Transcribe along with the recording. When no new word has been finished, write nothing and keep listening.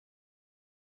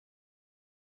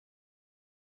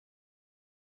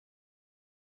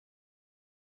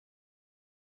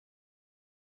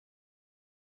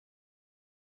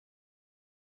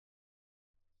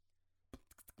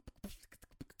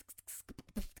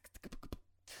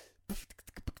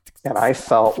And I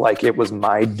felt like it was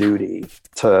my duty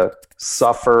to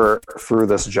suffer through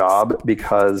this job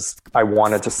because I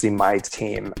wanted to see my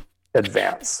team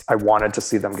advance. I wanted to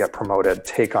see them get promoted,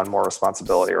 take on more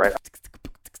responsibility, right?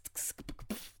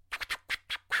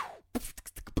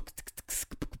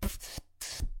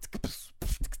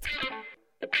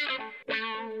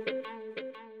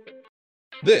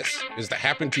 This is the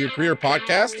Happen to Your Career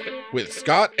podcast with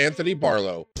Scott Anthony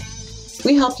Barlow.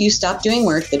 We help you stop doing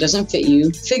work that doesn't fit you,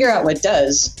 figure out what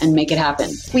does, and make it happen.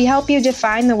 We help you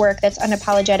define the work that's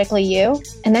unapologetically you,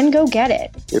 and then go get it.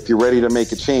 If you're ready to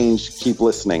make a change, keep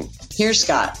listening. Here's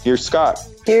Scott. Here's Scott.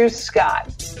 Here's Scott.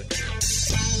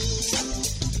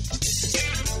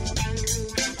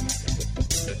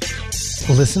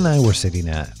 Alyssa and I were sitting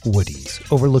at Woody's,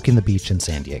 overlooking the beach in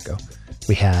San Diego.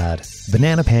 We had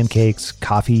banana pancakes,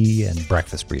 coffee, and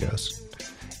breakfast burritos.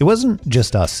 It wasn't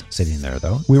just us sitting there,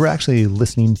 though. We were actually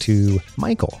listening to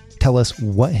Michael tell us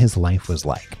what his life was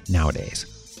like nowadays.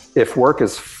 If work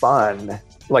is fun,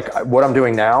 like what I'm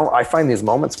doing now, I find these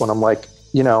moments when I'm like,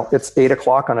 you know, it's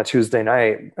 8:00 on a Tuesday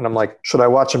night and I'm like, should I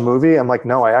watch a movie? I'm like,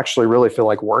 no, I actually really feel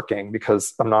like working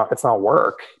because it's not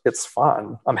work. It's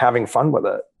fun. I'm having fun with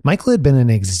it. Michael had been an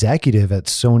executive at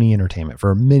Sony Entertainment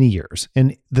for many years,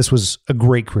 and this was a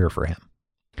great career for him.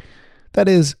 That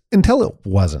is, until it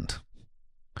wasn't.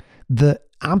 The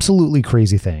absolutely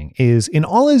crazy thing is, in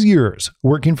all his years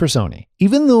working for Sony,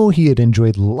 even though he had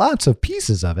enjoyed lots of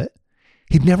pieces of it,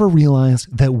 he'd never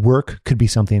realized that work could be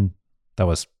something that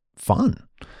was fun.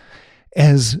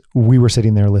 As we were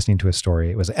sitting there listening to his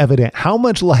story, it was evident how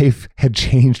much life had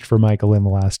changed for Michael in the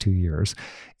last 2 years.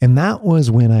 And that was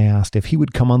when I asked if he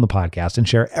would come on the podcast and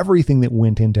share everything that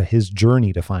went into his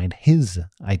journey to find his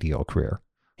ideal career.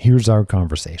 Here's our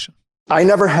conversation. I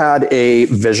never had a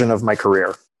vision of my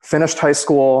career. Finished high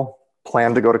school,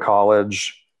 planned to go to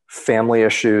college, family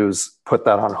issues, put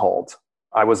that on hold.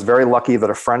 I was very lucky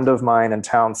that a friend of mine in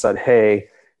town said, hey,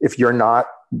 if you're not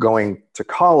going to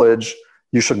college,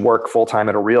 you should work full-time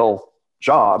at a real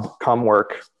job. Come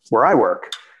work where I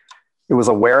work. It was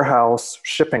a warehouse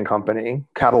shipping company,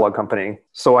 catalog company.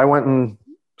 So I went and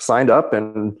signed up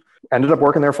and ended up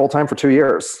working there full-time for 2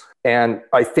 years. And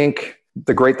I think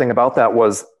the great thing about that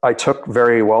was I took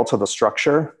very well to the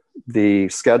structure, the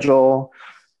schedule,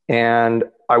 and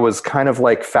I was kind of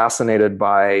like fascinated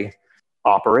by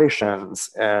operations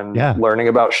and learning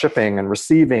about shipping and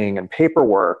receiving and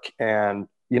paperwork. And,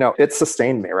 you know, it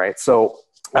sustained me, right? So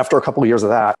after a couple of years of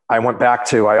that, I went back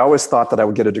to, I always thought that I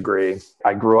would get a degree.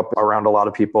 I grew up around a lot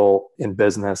of people in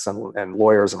business and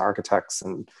lawyers and architects.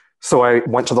 And so I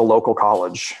went to the local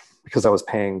college because I was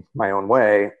paying my own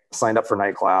way, signed up for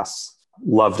night class,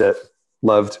 loved it.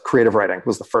 Loved creative writing. It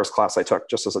was the first class I took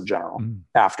just as a general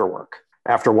after work.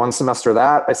 After one semester of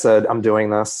that, I said, I'm doing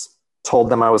this.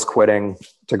 Told them I was quitting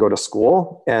to go to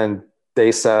school. And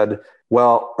they said,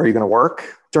 well, are you going to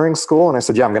work during school? And I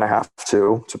said, yeah, I'm going to have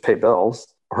to pay bills,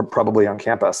 or probably on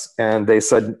campus. And they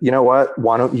said, you know what?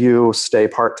 Why don't you stay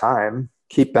part-time,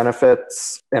 keep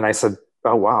benefits? And I said,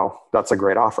 oh, wow, that's a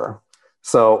great offer.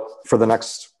 So for the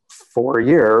next 4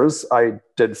 years, I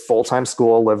did full-time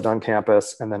school, lived on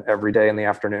campus, and then every day in the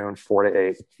afternoon, 4 to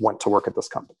 8, went to work at this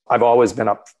company. I've always been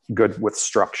up good with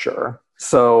structure.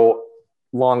 So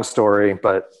long story,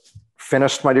 but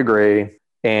finished my degree,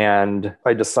 and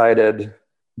I decided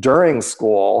during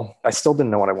school, I still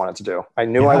didn't know what I wanted to do. I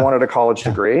knew I wanted a college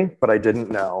degree, but I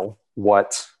didn't know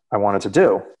what I wanted to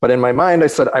do. But in my mind, I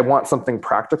said, I want something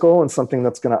practical and something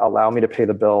that's going to allow me to pay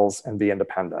the bills and be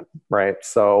independent, right?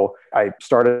 So I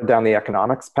started down the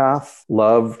economics path,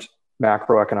 loved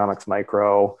macroeconomics,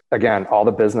 micro, again, all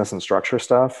the business and structure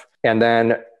stuff, and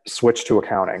then switched to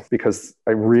accounting because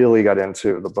I really got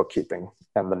into the bookkeeping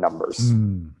and the numbers.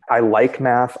 I like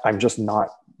math. I'm just not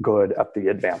good at the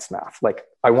advanced math. Like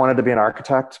I wanted to be an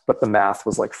architect, but the math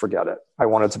was like, forget it. I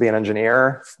wanted to be an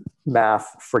engineer,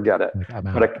 math, forget it.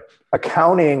 But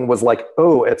accounting was like,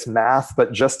 oh, it's math,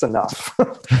 but just enough,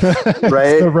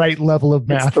 right? It's the right level of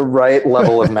math. It's the right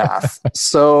level of math.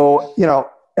 So, you know,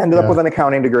 ended up with an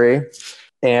accounting degree.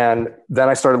 And then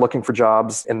I started looking for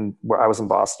jobs where I was in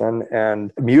Boston,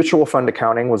 and mutual fund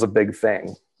accounting was a big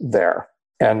thing there.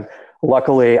 And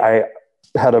luckily I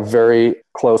had a very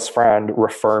close friend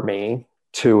refer me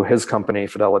to his company,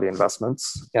 Fidelity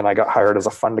Investments. And I got hired as a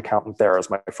fund accountant there as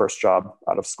my first job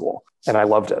out of school. And I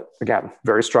loved it. Again,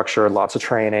 very structured, lots of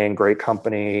training, great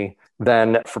company.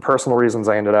 Then for personal reasons,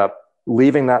 I ended up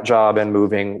leaving that job and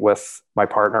moving with my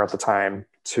partner at the time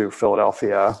to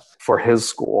Philadelphia for his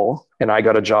school. And I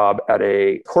got a job at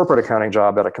a corporate accounting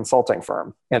job at a consulting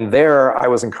firm. And there I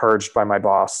was encouraged by my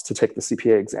boss to take the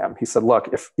CPA exam. He said,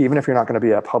 look, even if you're not going to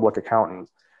be a public accountant,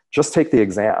 just take the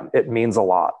exam. It means a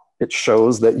lot. It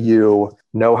shows that you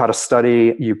know how to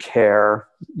study, you care,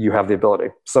 you have the ability.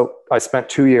 So I spent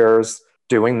 2 years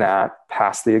doing that,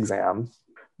 passed the exam.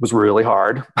 It was really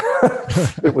hard.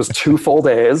 It was 2 full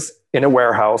days in a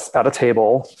warehouse at a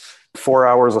table, 4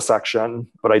 hours a section,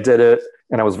 but I did it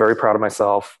and I was very proud of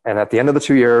myself. And at the end of the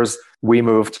 2 years, we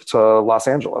moved to Los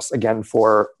Angeles again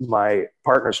for my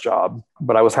partner's job.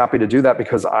 But I was happy to do that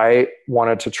because I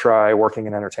wanted to try working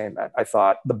in entertainment. I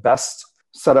thought the best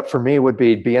setup for me would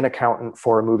be an accountant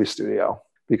for a movie studio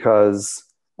because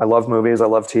I love movies, I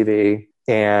love TV.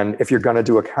 And if you're going to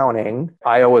do accounting,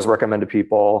 I always recommend to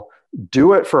people,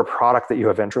 do it for a product that you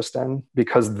have interest in,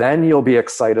 because then you'll be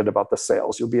excited about the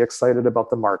sales. You'll be excited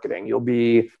about the marketing. You'll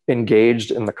be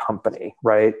engaged in the company,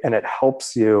 right? And it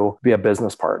helps you be a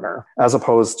business partner as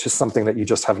opposed to something that you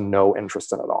just have no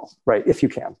interest in at all, right? If you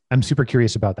can. I'm super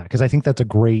curious about that because I think that's a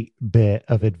great bit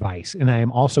of advice. And I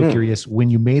am also curious, when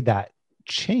you made that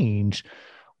change,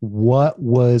 what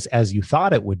was as you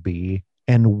thought it would be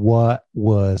and what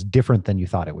was different than you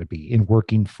thought it would be in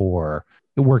working,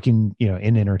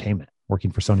 in entertainment,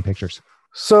 working for Sony Pictures?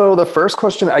 So the first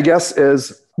question, I guess,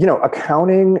 is,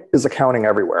 accounting is accounting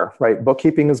everywhere, right?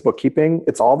 Bookkeeping is bookkeeping.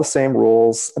 It's all the same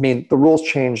rules. I mean, the rules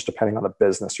change depending on the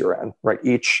business you're in, right?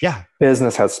 Each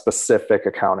business has specific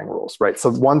accounting rules, right? So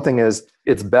one thing is,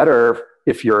 it's better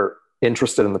if you're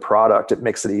interested in the product. It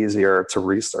makes it easier to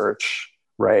research,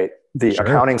 right? The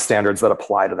accounting standards that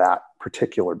apply to that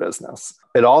particular business.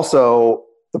 It also,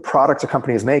 the product a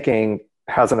company is making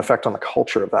has an effect on the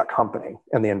culture of that company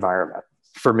and the environment.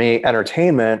 For me,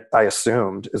 entertainment, I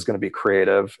assumed, is going to be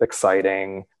creative,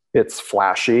 exciting. It's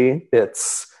flashy.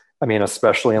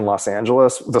 Especially in Los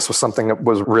Angeles, this was something that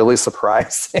was really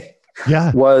surprising.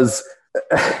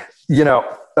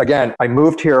 Again, I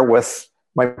moved here with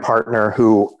my partner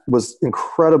who was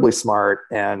incredibly smart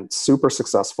and super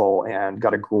successful and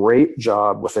got a great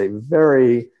job with a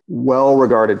very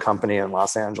well-regarded company in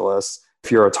Los Angeles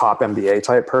if you're a top MBA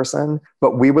type person.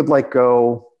 But we would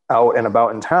go out and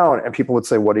about in town and people would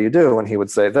say, "What do you do?" And he would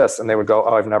say this, and they would go,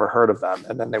 "Oh, I've never heard of them."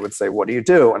 And then they would say, "What do you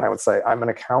do?" And I would say, "I'm an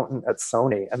accountant at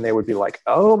Sony." And they would be like,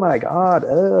 "Oh my God."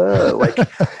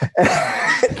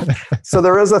 So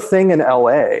there is a thing in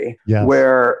LA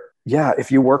where,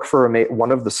 if you work for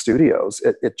one of the studios,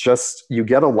 it just, you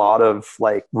get a lot of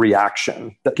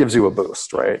reaction that gives you a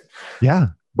boost, right? Yeah.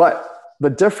 But the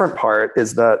different part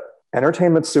is that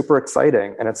entertainment's super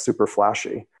exciting and it's super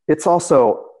flashy. It's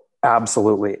also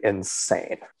absolutely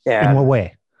insane. And in what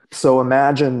way? So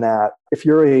imagine that if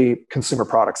you're a consumer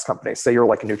products company, say you're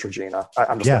like Neutrogena,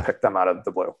 I'm just going to pick them out of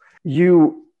the blue.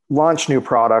 You launch new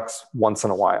products once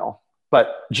in a while,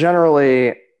 but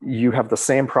generally you have the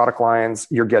same product lines,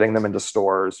 you're getting them into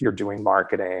stores, you're doing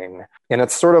marketing, and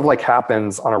it's sort of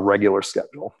happens on a regular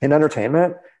schedule. In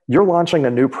entertainment, you're launching a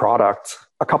new product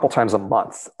a couple times a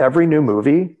month. Every new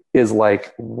movie is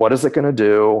what is it going to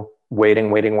do?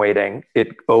 Waiting.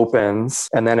 It opens,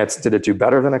 and then did it do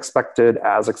better than expected,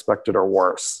 as expected, or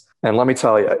worse? And let me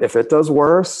tell you, if it does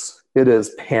worse, it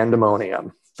is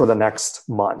pandemonium for the next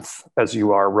month as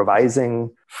you are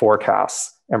revising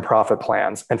forecasts and profit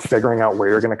plans and figuring out where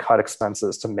you're going to cut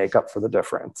expenses to make up for the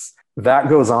difference. That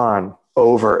goes on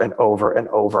over and over and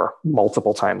over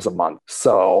multiple times a month.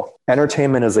 So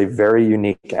entertainment is a very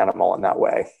unique animal in that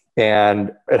way.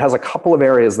 And it has a couple of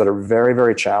areas that are very,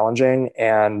 very challenging.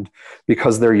 And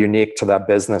because they're unique to that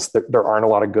business, there aren't a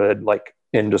lot of good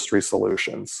industry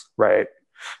solutions, right?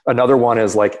 Another one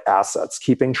is assets,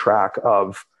 keeping track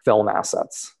of film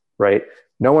assets, right?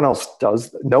 No one else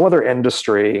does. No other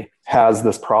industry has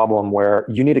this problem where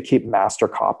you need to keep master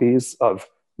copies of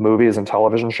movies and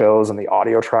television shows and the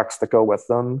audio tracks that go with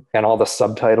them and all the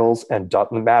subtitles and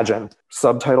imagine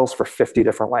subtitles for 50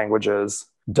 different languages,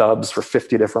 dubs for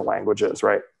 50 different languages,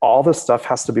 right? All this stuff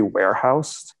has to be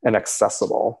warehoused and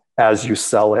accessible as you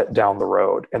sell it down the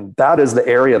road. And that is the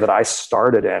area that I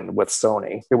started in with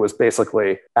Sony. It was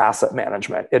basically asset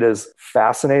management. It is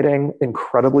fascinating,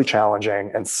 incredibly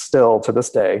challenging, and still to this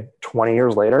day, 20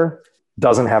 years later,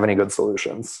 doesn't have any good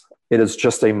solutions. It is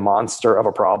just a monster of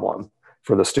a problem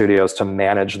for the studios to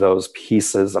manage those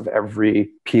pieces of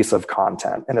every piece of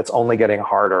content. And it's only getting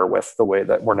harder with the way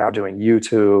that we're now doing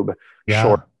YouTube,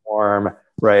 short form,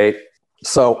 right?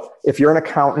 So if you're an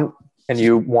accountant and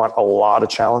you want a lot of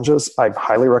challenges, I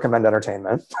highly recommend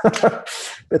entertainment.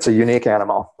 It's a unique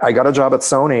animal. I got a job at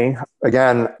Sony.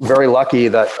 Again, very lucky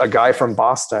that a guy from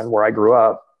Boston, where I grew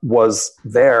up, was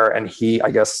there, and he, I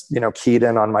guess, keyed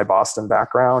in on my Boston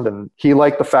background, and he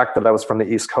liked the fact that I was from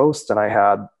the East Coast and I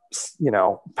had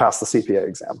passed the CPA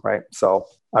exam, right? So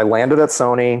I landed at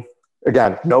Sony.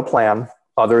 Again, no plan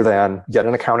other than get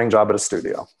an accounting job at a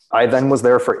studio. I then was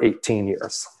there for 18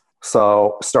 years.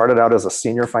 So started out as a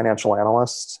senior financial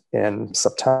analyst in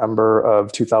September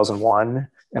of 2001.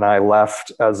 And I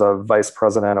left as a vice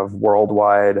president of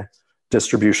worldwide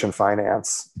distribution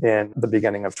finance in the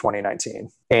beginning of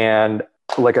 2019. And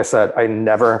like I said, I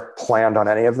never planned on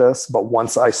any of this, but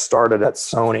once I started at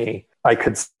Sony, I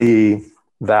could see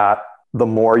that the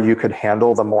more you could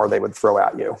handle, the more they would throw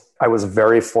at you. I was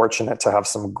very fortunate to have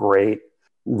some great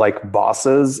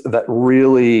bosses that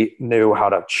really knew how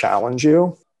to challenge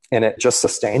you. And it just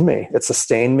sustained me. It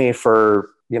sustained me for,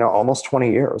 almost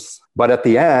 20 years. But at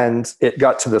the end, it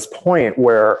got to this point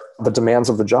where the demands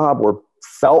of the job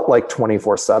felt like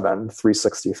 24/7,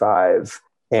 365.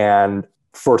 And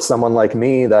for someone like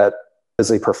me that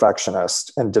is a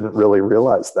perfectionist and didn't really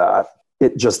realize that,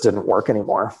 it just didn't work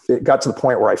anymore. It got to the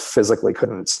point where I physically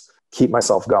couldn't keep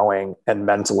myself going. And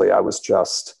mentally, I was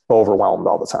just overwhelmed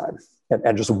all the time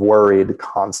and just worried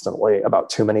constantly about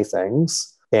too many things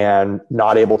and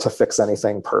not able to fix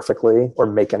anything perfectly or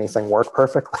make anything work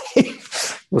perfectly.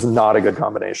 It was not a good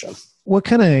combination. What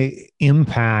kind of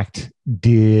impact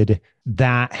did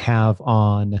that have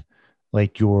on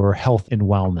your health and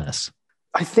wellness?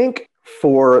 I think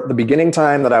for the beginning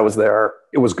time that I was there,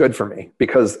 it was good for me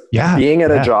because being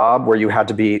at a job where you had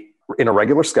to be in a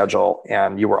regular schedule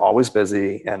and you were always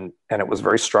busy and it was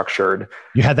very structured.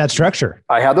 You had that structure.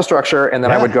 I had the structure, and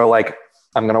then I would go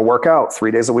I'm going to work out 3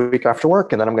 days a week after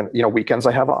work. And then I'm going to, weekends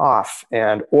I have off.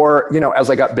 Or as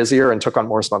I got busier and took on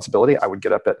more responsibility, I would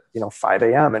get up at, 5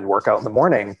 a.m. and work out in the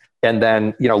morning and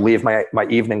then, leave my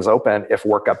evenings open if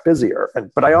work got busier.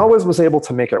 But I always was able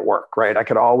to make it work, right? I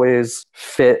could always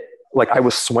fit, I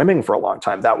was swimming for a long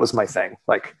time. That was my thing.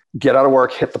 Get out of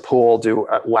work, hit the pool, do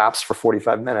laps for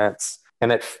 45 minutes.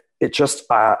 And it just,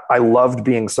 I loved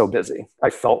being so busy. I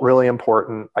felt really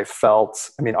important.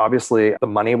 Obviously the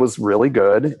money was really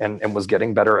good and was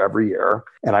getting better every year.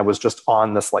 And I was just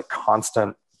on this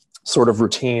constant sort of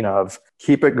routine of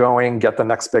keep it going, get the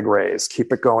next big raise,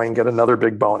 keep it going, get another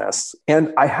big bonus.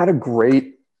 And I had a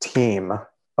great team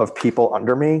of people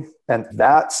under me, and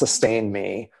that sustained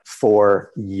me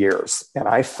for years. And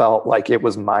I felt like it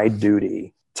was my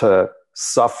duty to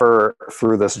suffer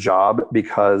through this job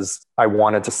because I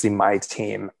wanted to see my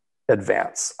team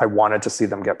advance. I wanted to see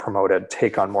them get promoted,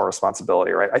 take on more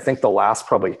responsibility, right? I think the last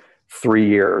probably 3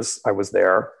 years I was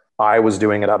there, I was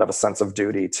doing it out of a sense of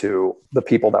duty to the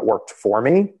people that worked for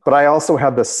me. But I also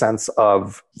had this sense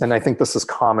of, and I think this is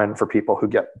common for people who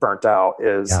get burnt out,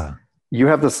 is you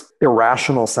have this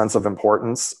irrational sense of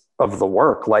importance of the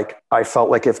work. I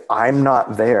felt like if I'm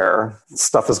not there,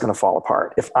 stuff is going to fall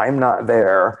apart. If I'm not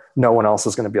there, no one else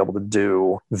is going to be able to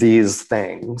do these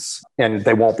things, and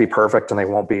they won't be perfect and they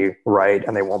won't be right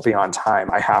and they won't be on time.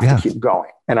 I have to keep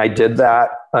going. And I did that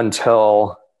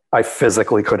until I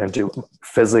physically couldn't do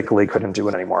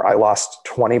it anymore. I lost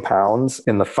 20 pounds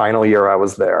in the final year I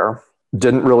was there.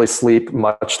 Didn't really sleep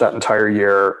much that entire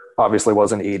year. Obviously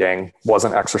wasn't eating,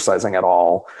 wasn't exercising at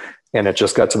all. And it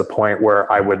just got to the point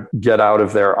where I would get out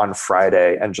of there on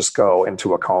Friday and just go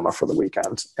into a coma for the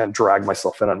weekend and drag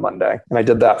myself in on Monday. And I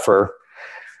did that for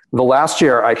the last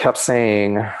year. I kept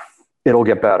saying, it'll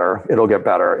get better. It'll get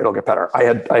better. It'll get better.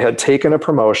 I had taken a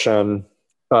promotion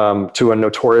to a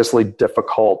notoriously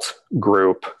difficult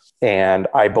group. And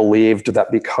I believed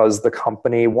that because the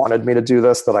company wanted me to do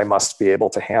this, that I must be able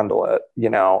to handle it,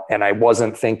 and I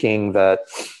wasn't thinking that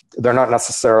they're not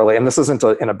necessarily, and this isn't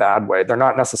in a bad way, they're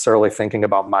not necessarily thinking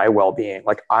about my well-being.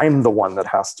 I'm the one that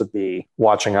has to be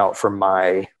watching out for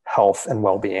my health and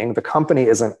well-being. The company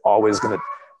isn't always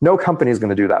no company is going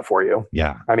to do that for you.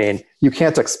 Yeah. You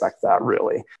can't expect that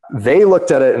really. They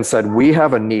looked at it and said, we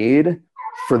have a need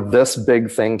for this big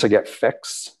thing to get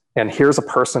fixed. And here's a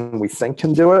person we think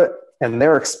can do it. And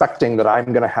they're expecting that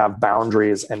I'm going to have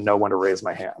boundaries and know when to raise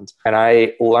my hand. And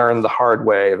I learned the hard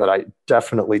way that I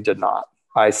definitely did not.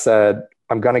 I said,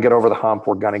 I'm going to get over the hump.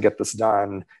 We're going to get this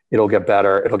done. It'll get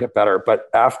better. It'll get better. But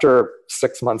after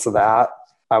 6 months of that,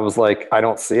 I was like, I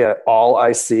don't see it. All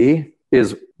I see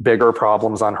is bigger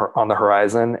problems on the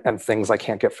horizon and things I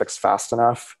can't get fixed fast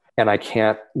enough. And I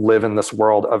can't live in this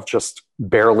world of just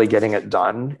barely getting it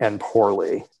done and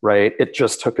poorly, right? It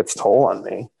just took its toll on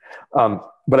me.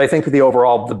 But I think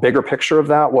the bigger picture of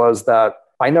that was that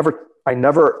I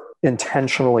never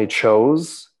intentionally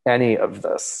chose any of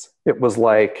this. It was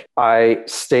like I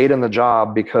stayed in the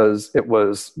job because it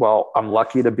was, well, I'm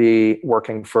lucky to be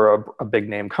working for a big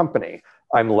name company.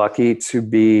 I'm lucky to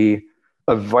be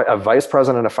a vice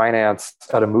president of finance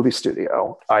at a movie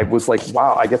studio. I was like,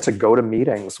 wow, I get to go to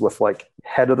meetings with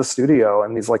head of the studio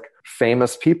and these like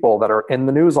famous people that are in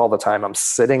the news all the time. I'm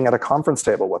sitting at a conference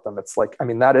table with them. It's like, I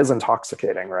mean, that is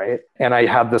intoxicating, right? And I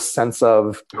had this sense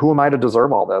of, who am I to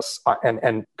deserve all this?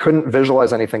 And couldn't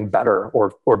visualize anything better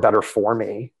or better for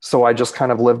me. So I just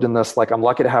kind of lived in this, like, I'm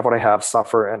lucky to have what I have,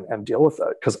 suffer and deal with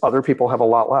it, because other people have a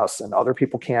lot less and other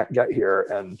people can't get here.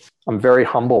 And I'm very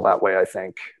humble that way, I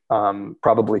think.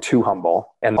 Probably too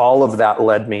humble. And all of that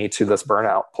led me to this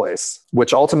burnout place,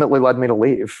 which ultimately led me to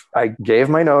leave. I gave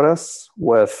my notice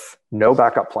with no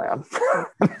backup plan.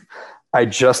 I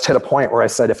just hit a point where I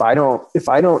said, if I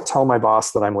don't tell my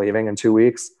boss that I'm leaving in 2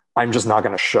 weeks, I'm just not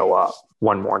going to show up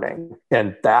one morning.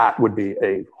 And that would be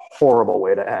a horrible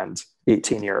way to end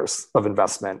 18 years of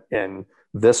investment in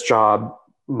this job,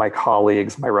 my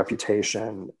colleagues, my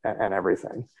reputation, and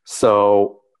everything.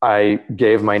 So I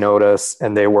gave my notice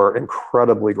and they were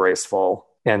incredibly graceful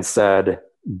and said,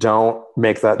 don't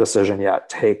make that decision yet.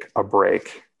 Take a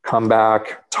break. Come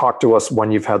back, talk to us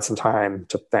when you've had some time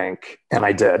to think. And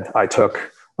I did. I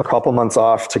took a couple months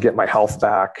off to get my health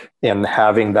back, and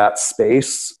having that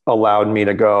space allowed me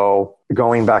to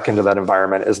going back into that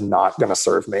environment is not going to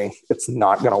serve me. It's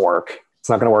not going to work. It's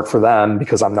not going to work for them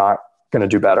because I'm not going to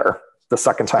do better the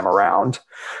second time around,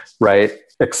 right?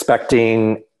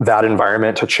 Expecting that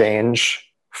environment to change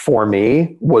for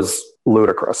me was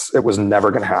ludicrous. It was never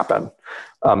going to happen.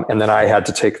 And then I had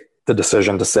to take the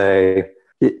decision to say,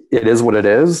 it is what it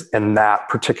is. And that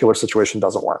particular situation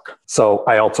doesn't work. So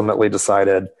I ultimately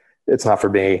decided it's not for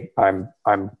me. I'm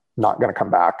not going to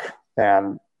come back.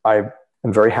 And I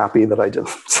am very happy that I didn't.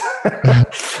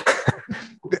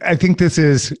 I think this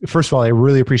is, first of all, I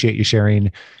really appreciate you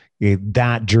sharing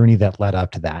that journey that led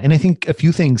up to that. And I think a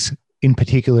few things in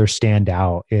particular stand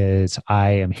out is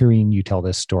I am hearing you tell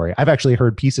this story. I've actually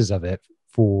heard pieces of it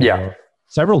for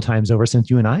several times over since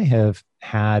you and I have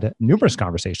had numerous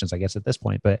conversations, I guess, at this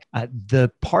point. But the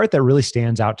part that really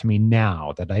stands out to me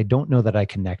now that I don't know that I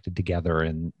connected together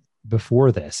and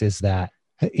before this is that,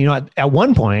 you know, at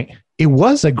one point, it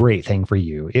was a great thing for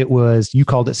you. It was, you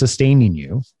called it sustaining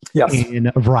you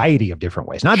in a variety of different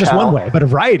ways, not just one way, but a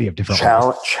variety of different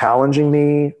ways. Challenging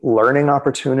me, learning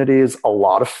opportunities, a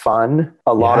lot of fun,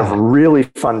 a lot of really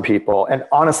fun people, and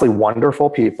honestly, wonderful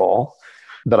people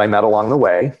that I met along the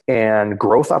way, and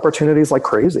growth opportunities like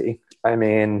crazy. I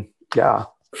mean,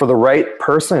 for the right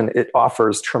person, it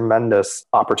offers tremendous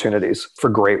opportunities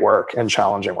for great work and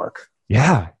challenging work.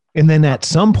 Yeah. And then at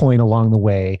some point along the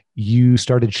way, you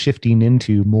started shifting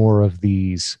into more of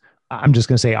these, I'm just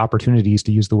going to say opportunities,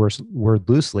 to use the word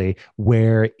loosely,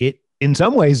 where it in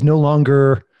some ways no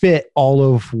longer fit all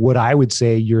of what I would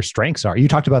say your strengths are. You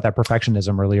talked about that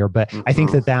perfectionism earlier, but I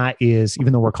think that is,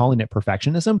 even though we're calling it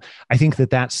perfectionism, I think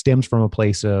that stems from a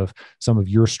place of some of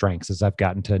your strengths as I've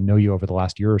gotten to know you over the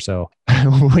last year or so.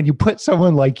 When you put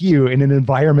someone like you in an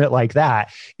environment like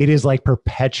that, it is like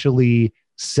perpetually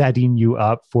setting you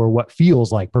up for what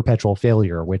feels like perpetual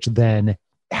failure, which then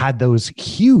had those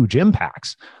huge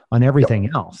impacts on everything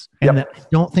else. And I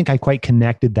don't think I quite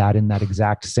connected that in that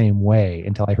exact same way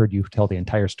until I heard you tell the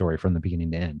entire story from the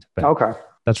beginning to end. But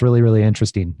that's really, really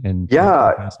interesting. And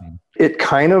fascinating. It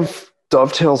kind of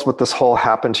dovetails with this whole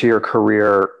happen to your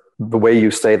career, the way you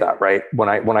say that, right? When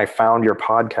I found your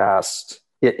podcast,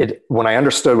 when I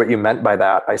understood what you meant by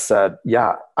that, I said,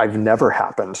 I've never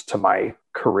happened to my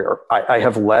career.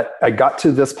 I got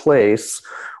to this place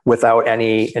without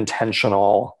any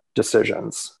intentional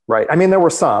decisions, right? I mean, there were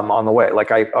some on the way.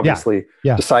 Like I obviously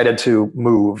decided to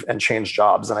move and change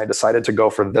jobs, and I decided to go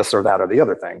for this or that or the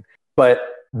other thing. But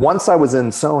once I was in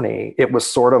Sony, it was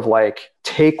sort of like,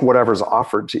 take whatever's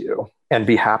offered to you and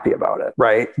be happy about it,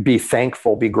 right? Be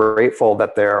thankful, be grateful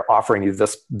that they're offering you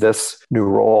this new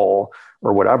role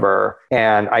or whatever.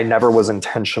 And I never was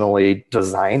intentionally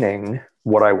designing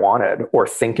what I wanted or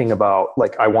thinking about,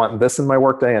 like, I want this in my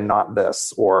workday and not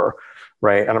this, or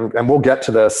right. And we'll get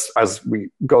to this as we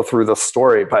go through the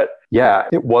story, but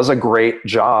it was a great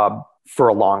job for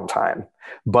a long time.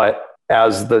 But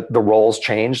as the roles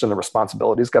changed and the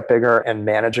responsibilities got bigger and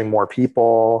managing more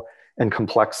people and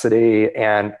complexity,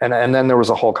 and then there was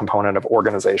a whole component of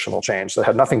organizational change that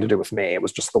had nothing to do with me. It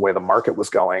was just the way the market was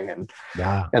going and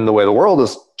the way the world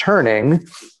is turning.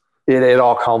 It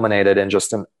all culminated in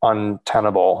just an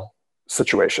untenable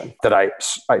situation that I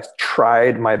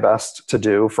tried my best to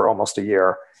do for almost a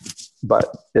year,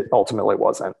 but it ultimately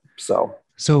wasn't.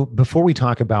 So before we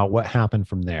talk about what happened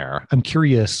from there, I'm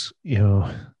curious,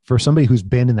 for somebody who's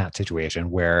been in that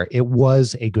situation where it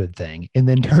was a good thing and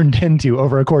then turned into,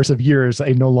 over a course of years,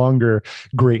 a no longer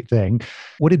great thing,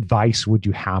 what advice would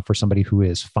you have for somebody who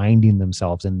is finding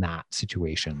themselves in that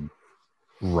situation?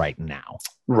 right now?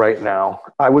 Right now,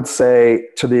 I would say,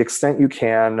 to the extent you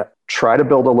can, try to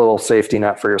build a little safety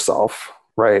net for yourself,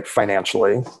 right?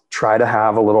 Financially, try to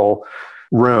have a little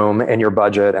room in your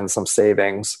budget and some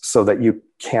savings so that you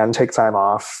can take time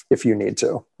off if you need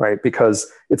to, right?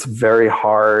 Because it's very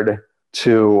hard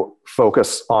to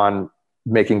focus on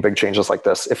making big changes like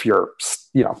this if you're,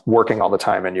 working all the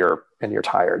time and you're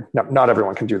tired. Now, not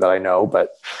everyone can do that, I know, but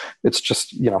it's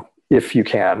just, if you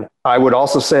can. I would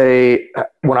also say,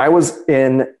 when I was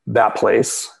in that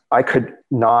place, I could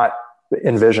not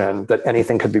envision that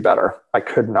anything could be better. I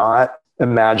could not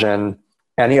imagine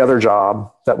any other job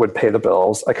that would pay the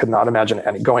bills. I could not imagine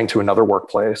going to another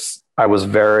workplace. I was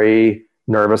very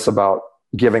nervous about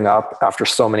giving up after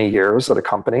so many years at a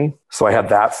company. So I had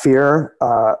that fear.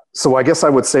 So I guess I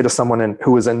would say to someone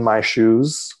who was in my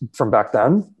shoes from back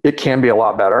then, it can be a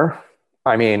lot better.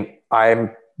 I mean,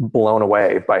 I'm blown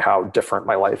away by how different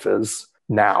my life is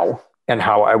now and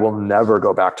how I will never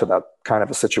go back to that kind of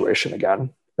a situation again.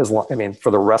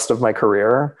 For the rest of my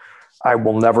career, I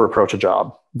will never approach a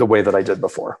job the way that I did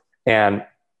before. And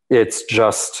it's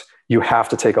just, you have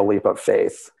to take a leap of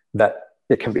faith that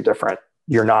it can be different.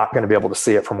 You're not going to be able to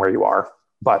see it from where you are,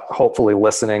 but hopefully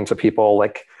listening to people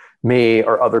like me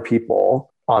or other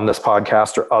people on this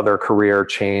podcast or other career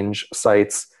change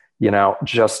sites,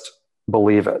 just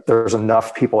believe it. There's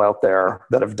enough people out there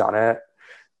that have done it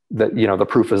that, the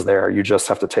proof is there. You just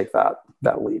have to take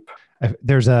that leap.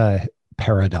 There's a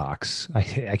paradox.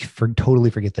 I totally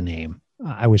forget the name.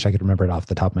 I wish I could remember it off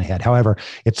the top of my head. However,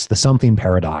 it's the something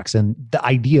paradox. And the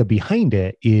idea behind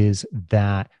it is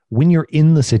that when you're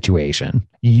in the situation,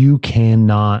 you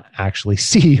cannot actually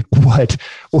see what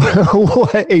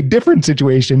a different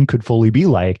situation could fully be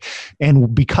like.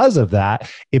 And because of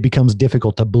that, it becomes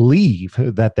difficult to believe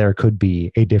that there could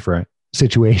be a different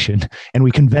situation. And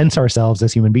we convince ourselves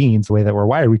as human beings, the way that we're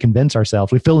wired, we convince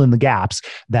ourselves, we fill in the gaps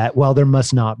that, well, there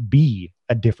must not be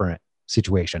a different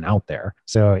situation out there.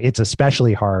 So it's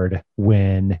especially hard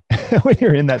when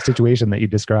you're in that situation that you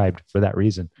described for that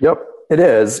reason. Yep, it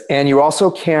is. And you also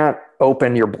can't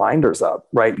open your blinders up,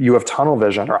 right? You have tunnel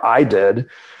vision, or I did,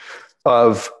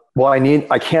 of, well,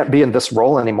 I can't be in this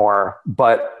role anymore,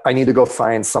 but I need to go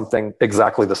find something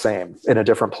exactly the same in a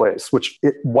different place, which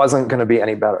it wasn't going to be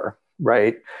any better,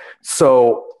 right?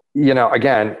 So,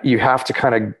 again, you have to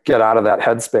kind of get out of that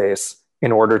headspace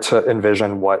in order to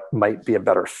envision what might be a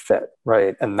better fit,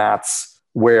 right? And that's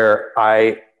where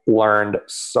I learned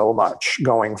so much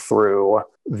going through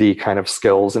the kind of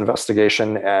skills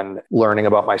investigation and learning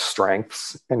about my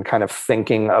strengths and kind of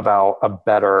thinking about a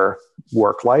better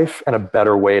work life and a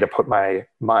better way to put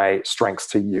my strengths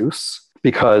to use.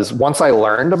 Because once I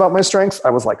learned about my strengths,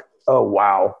 I was like, oh,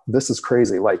 wow, this is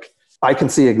crazy. Like, I can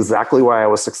see exactly why I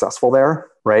was successful there,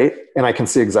 right? And I can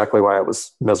see exactly why I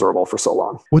was miserable for so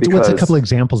long. What's a couple of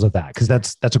examples of that? Because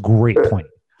that's a great point.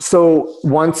 So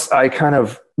once I kind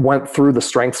of went through the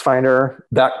Strengths Finder,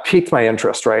 that piqued my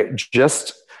interest, right?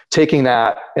 Just taking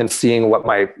that and seeing what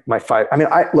my five,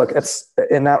 it's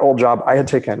in that old job, I had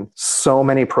taken so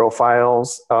many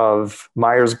profiles of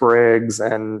Myers-Briggs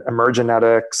and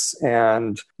Emergenetics.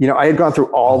 And, I had gone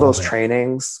through all those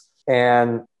trainings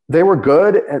and they were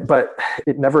good, but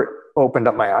it never opened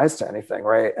up my eyes to anything,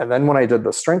 right? And then when I did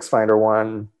the Strengths Finder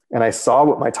one and I saw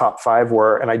what my top 5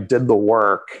 were and I did the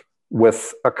work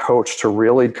with a coach to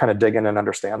really kind of dig in and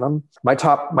understand them,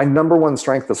 my number one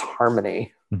strength is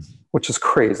harmony, which is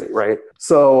crazy, right?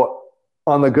 So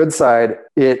on the good side,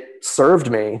 it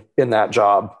served me in that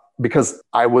job because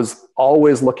I was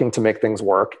always looking to make things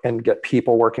work and get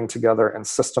people working together and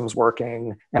systems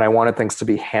working. And I wanted things to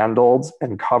be handled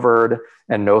and covered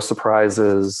and no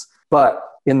surprises. But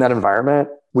in that environment,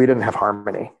 we didn't have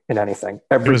harmony in anything.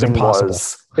 Everything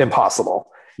was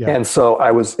impossible. Yeah. And so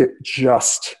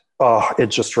it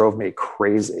just drove me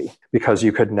crazy because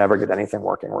you could never get anything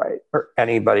working right or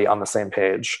anybody on the same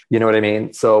page. You know what I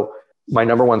mean? So my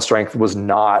number one strength was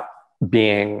not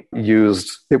being used.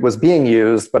 It was being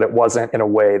used, but it wasn't in a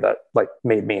way that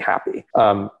made me happy.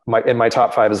 In my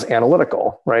top 5 is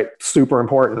analytical, right? Super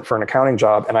important for an accounting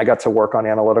job. And I got to work on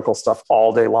analytical stuff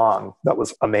all day long. That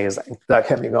was amazing. That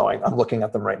kept me going. I'm looking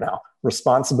at them right now.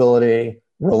 Responsibility,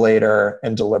 relator,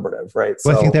 and deliberative, right?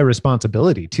 Well, I think that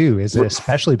responsibility too is an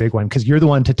especially big one because you're the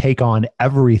one to take on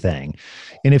everything.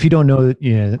 And if you don't know,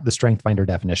 the Strength Finder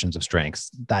definitions of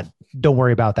strengths, don't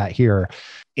worry about that here.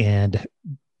 And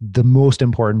the most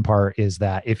important part is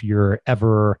that if you're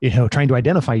ever, trying to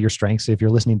identify your strengths, if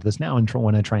you're listening to this now and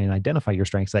want to try and identify your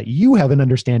strengths, that you have an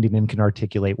understanding and can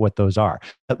articulate what those are.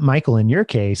 But Michael, in your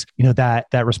case,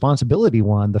 that responsibility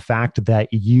one, the fact that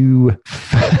you're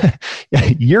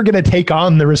going to take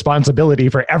on the responsibility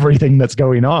for everything that's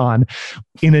going on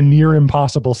in a near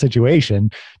impossible situation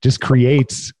just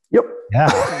creates. Yep.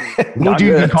 Yeah. What do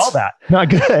you even call that? Not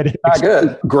good. Not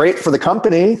good. Great for the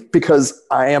company because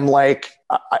I am like,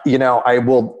 I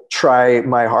will try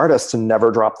my hardest to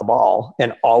never drop the ball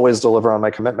and always deliver on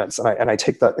my commitments. And I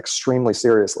take that extremely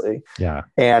seriously. Yeah.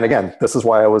 And again, this is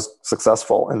why I was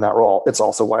successful in that role. It's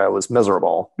also why I was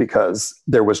miserable because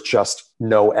there was just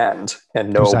no end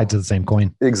and no two sides of the same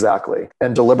coin. Exactly.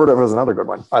 And deliberative is another good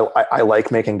one. I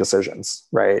like making decisions,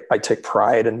 right? I take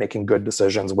pride in making good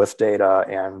decisions with data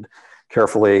and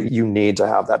carefully. You need to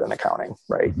have that in accounting,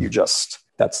 right?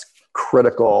 That's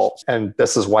critical. And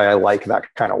this is why I like that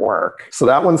kind of work. So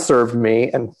that one served me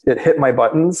and it hit my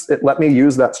buttons. It let me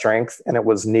use that strength and it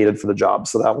was needed for the job.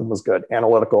 So that one was good.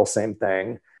 Analytical, same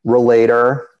thing.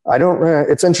 Relator.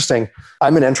 It's interesting.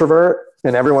 I'm an introvert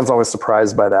and everyone's always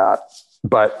surprised by that,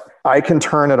 but I can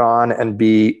turn it on and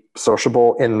be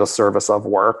sociable in the service of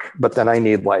work, but then I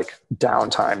need like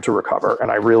downtime to recover. And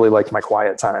I really like my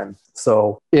quiet time.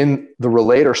 So in the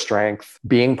relator strength,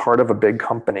 being part of a big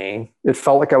company, it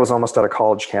felt like I was almost at a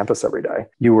college campus every day.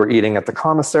 You were eating at the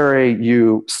commissary,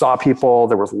 you saw people,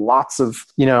 there was lots of,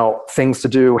 things to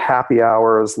do, happy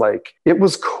hours. Like it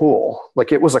was cool.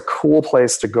 Like it was a cool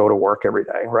place to go to work every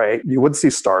day, right? You would see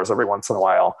stars every once in a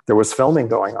while. There was filming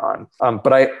going on.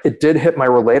 But it did hit my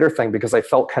relator thing because I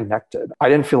felt connected. I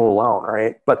didn't feel alone,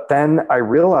 right? But then I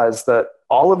realized that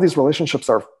all of these relationships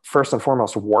are first and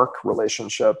foremost work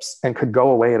relationships and could go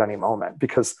away at any moment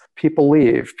because people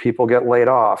leave, people get laid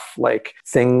off, like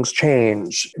things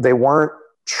change. They weren't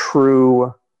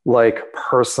true like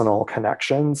personal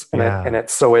connections. And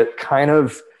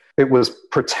it was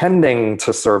pretending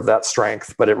to serve that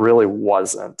strength, but it really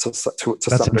wasn't to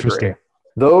some degree.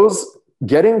 Those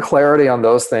getting clarity on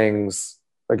those things,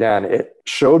 again, it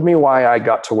showed me why I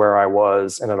got to where I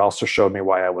was, and it also showed me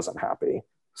why I wasn't happy.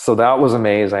 So that was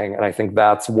amazing. And I think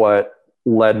that's what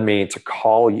led me to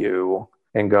call you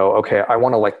and go, okay, I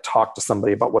want to talk to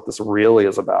somebody about what this really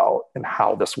is about and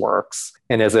how this works.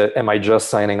 And am I just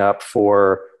signing up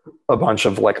for a bunch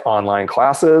of online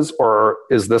classes, or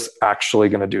is this actually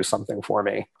going to do something for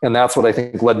me? And that's what I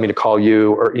think led me to call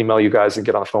you or email you guys and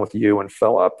get on the phone with you and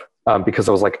Philip, because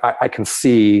I was like, I can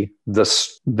see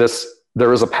this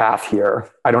there is a path here.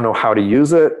 I don't know how to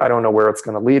use it. I don't know where it's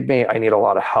going to lead me. I need a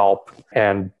lot of help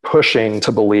and pushing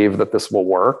to believe that this will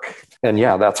work. And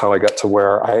yeah, that's how I got to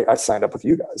where I signed up with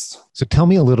you guys. So tell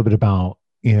me a little bit about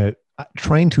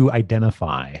trying to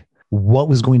identify what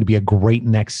was going to be a great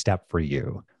next step for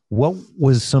you. What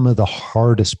was some of the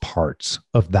hardest parts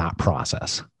of that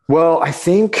process? Well, I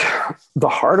think the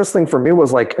hardest thing for me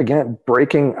was again,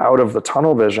 breaking out of the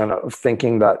tunnel vision of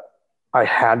thinking that I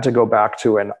had to go back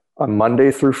to a Monday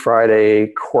through Friday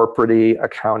corporate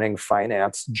accounting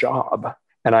finance job.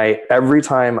 And every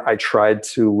time I tried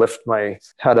to lift my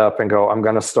head up and go, I'm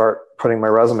going to start putting my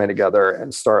resume together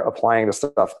and start applying to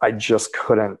stuff, I just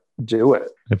couldn't do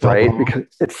it, right? Wrong. Because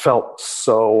it felt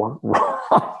so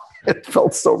wrong. It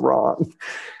felt so wrong.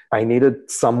 I needed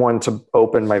someone to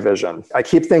open my vision. I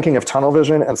keep thinking of tunnel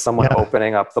vision and someone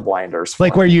opening up the blinders.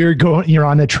 Where you're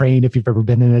on a train, if you've ever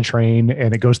been in a train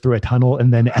and it goes through a tunnel,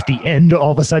 and then at the end,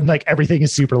 all of a sudden, everything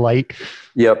is super light.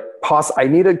 Yep. I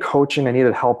needed coaching. I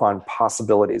needed help on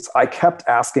possibilities. I kept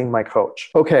asking my coach,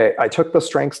 okay, I took the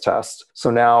strengths test. So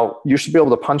now you should be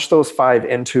able to punch those 5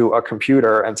 into a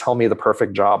computer and tell me the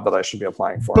perfect job that I should be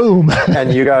applying for. Boom.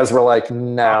 And you guys were like,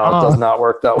 no, it does not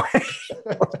work that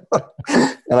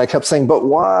way. And I kept saying, but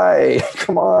why?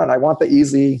 Come on. I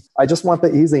just want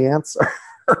the easy answer.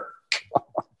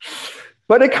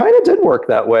 But it kind of did work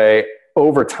that way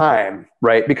over time,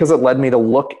 right? Because it led me to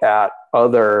look at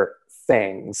other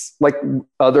things, like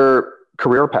other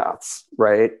career paths,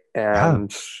 right?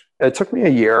 And it took me a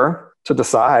year to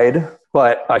decide,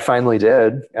 but I finally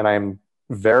did. And I'm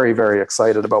very, very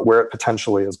excited about where it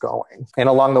potentially is going. And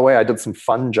along the way, I did some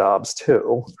fun jobs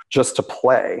too, just to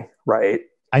play, right?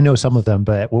 I know some of them,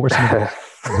 but what were some of the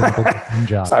fun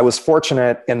jobs? I was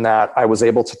fortunate in that I was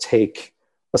able to take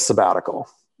a sabbatical,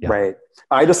 right?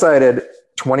 I decided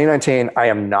 2019, I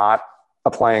am not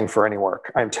applying for any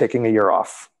work. I'm taking a year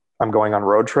off. I'm going on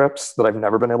road trips that I've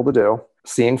never been able to do,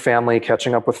 seeing family,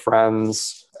 catching up with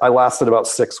friends. I lasted about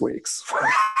 6 weeks.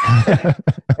 And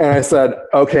I said,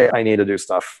 okay, I need to do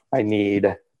stuff. I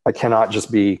cannot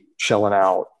just be chilling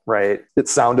out, right? It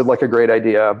sounded like a great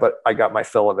idea, but I got my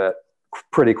fill of it.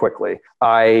 pretty quickly.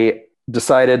 I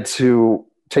decided to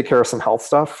take care of some health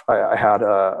stuff. I had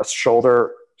a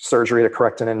shoulder surgery to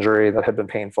correct an injury that had been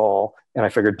painful. And I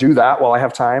figured do that while I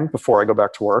have time before I go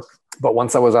back to work. But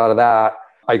once I was out of that,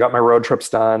 I got my road trips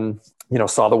done,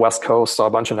 saw the West Coast, saw a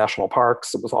bunch of national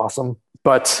parks. It was awesome.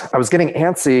 But I was getting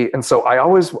antsy. And so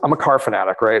I'm a car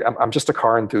fanatic, right? I'm just a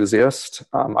car enthusiast.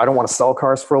 I don't want to sell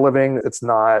cars for a living.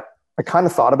 I kind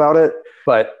of thought about it,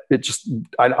 but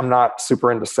I'm not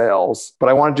super into sales, but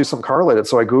I want to do some car related.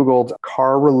 So I Googled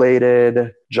car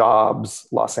related jobs,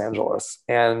 Los Angeles,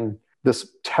 and this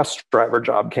test driver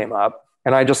job came up,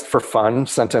 and I just for fun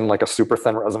sent in like a super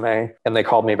thin resume, and they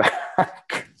called me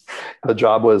back. The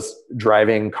job was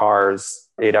driving cars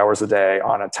 8 hours a day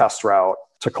on a test route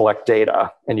to collect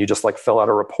data, and you just like fill out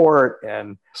a report.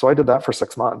 And so I did that for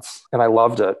 6 months and I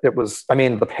loved it.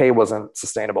 The pay wasn't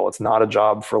sustainable. It's not a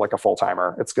job for like a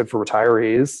full-timer. It's good for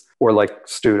retirees or like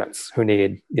students who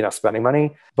need, spending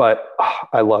money, but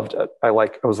I loved it. I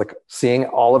was like seeing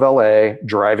all of LA,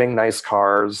 driving nice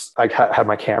cars. I had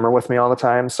my camera with me all the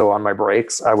time. So on my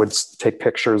breaks, I would take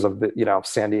pictures of the,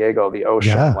 San Diego, the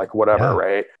ocean, like whatever,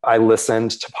 right? I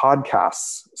listened to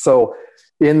podcasts. So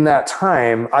in that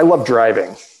time, I love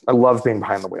driving. I love being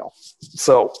behind the wheel.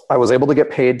 So I was able to get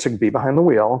paid to be behind the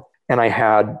wheel, and I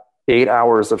had 8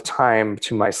 hours of time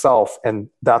to myself. And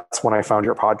that's when I found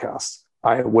your podcast.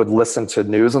 I would listen to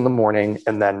news in the morning,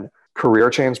 and then career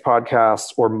change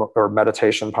podcasts or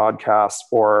meditation podcasts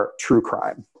or true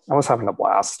crime. I was having a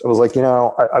blast. I was like,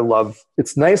 I love,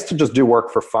 it's nice to just do work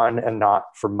for fun and not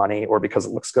for money or because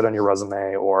it looks good on your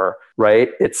resume or, right?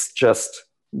 It's just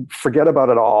forget about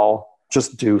it all.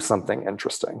 Just do something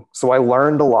interesting. So I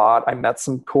learned a lot. I met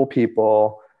some cool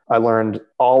people. I learned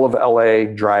all of LA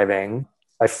driving.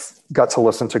 I got to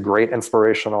listen to great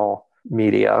inspirational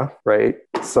media, right?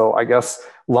 So I guess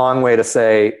long way to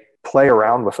say, play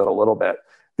around with it a little bit.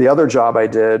 The other job I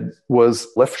did was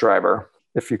Lyft driver,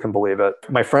 if you can believe it.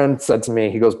 My friend said to me,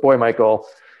 he goes, boy, Michael,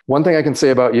 one thing I can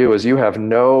say about you is you have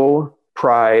no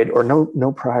pride or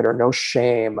no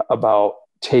shame about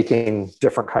taking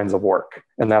different kinds of work.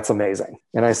 And that's amazing.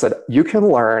 And I said, you can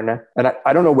learn. And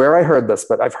I don't know where I heard this,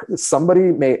 but I've heard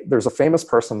there's a famous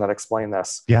person that explained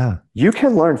this. Yeah. You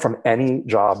can learn from any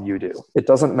job you do. It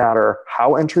doesn't matter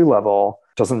how entry level,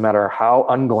 doesn't matter how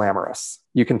unglamorous.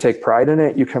 You can take pride in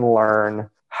it. You can learn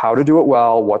how to do it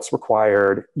well, what's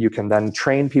required. You can then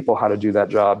train people how to do that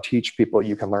job, teach people.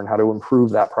 You can learn how to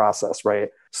improve that process, right?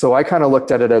 So I kind of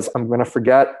looked at it as I'm going to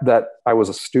forget that I was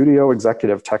a studio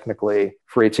executive technically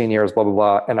for 18 years, blah, blah,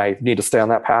 blah. And I need to stay on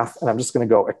that path. And I'm just going to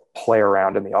go play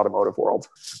around in the automotive world,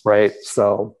 right?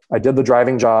 So I did the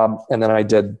driving job, and then I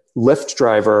did Lyft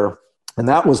driver. And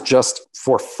that was just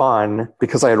for fun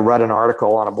because I had read an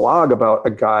article on a blog about a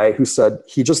guy who said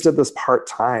he just did this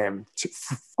part-time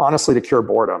honestly to cure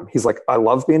boredom. He's like, I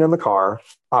love being in the car.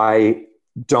 I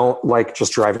don't like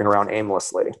just driving around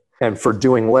aimlessly. And for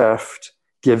doing Lyft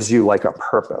gives you like a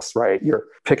purpose, right? You're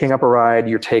picking up a ride,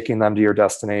 you're taking them to your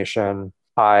destination.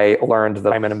 I learned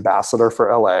that I'm an ambassador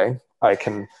for LA. I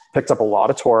picked up a lot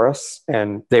of tourists,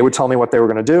 and they would tell me what they were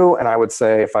going to do. And I would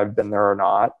say if I've been there or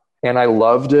not. And I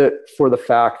loved it for the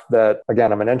fact that,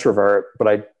 again, I'm an introvert,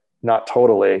 but not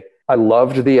totally. I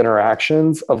loved the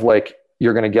interactions of like,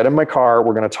 you're going to get in my car,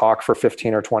 we're going to talk for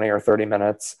 15 or 20 or 30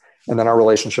 minutes, and then our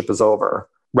relationship is over,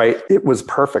 right? It was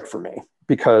perfect for me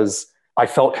because I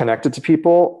felt connected to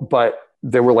people, but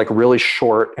they were like really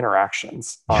short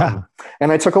interactions. Yeah.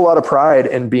 And I took a lot of pride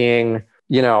in being,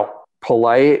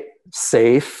 polite,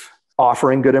 safe,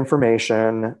 offering good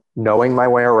information, knowing my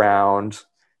way around.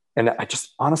 And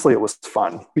honestly, it was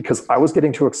fun because I was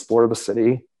getting to explore the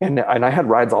city, and I had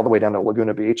rides all the way down to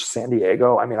Laguna Beach, San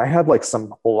Diego. I mean, I had like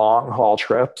some long haul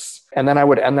trips, and then I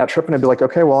would end that trip and I'd be like,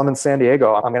 okay, well, I'm in San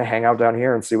Diego. I'm going to hang out down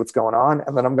here and see what's going on.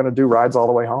 And then I'm going to do rides all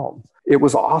the way home. It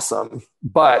was awesome.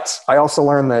 But I also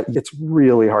learned that it's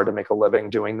really hard to make a living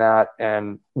doing that.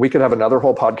 And we could have another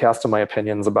whole podcast of my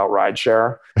opinions about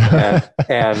rideshare.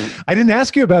 And I didn't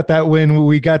ask you about that when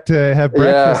we got to have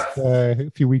breakfast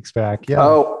a few weeks back. Yeah.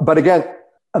 Oh, but again,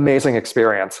 amazing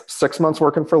experience. 6 months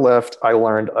working for Lyft. I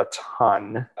learned a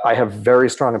ton. I have very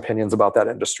strong opinions about that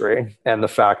industry and the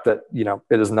fact that,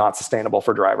 it is not sustainable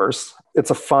for drivers. It's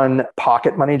a fun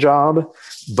pocket money job,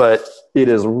 but it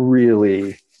is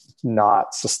really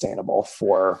not sustainable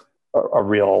for a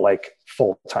real like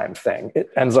full-time thing. It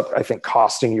ends up, I think,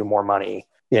 costing you more money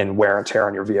in wear and tear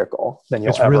on your vehicle than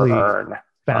you'll ever earn.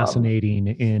 Fascinating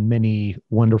in many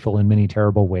wonderful and many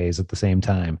terrible ways at the same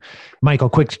time. Michael,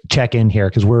 quick check in here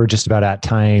because we're just about at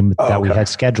time that we had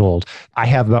scheduled. I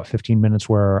have about 15 minutes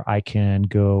where I can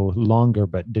go longer,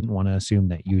 but didn't want to assume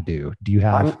that you do. Do you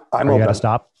have? I'm you open. got to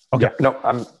stop? Okay. Yeah,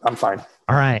 no, I'm fine.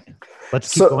 All right.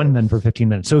 Let's keep going then for 15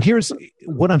 minutes. So here's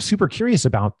what I'm super curious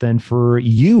about then for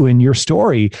you and your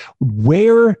story,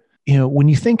 where, when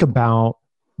you think about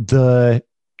the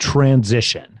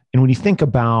transition and when you think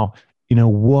about,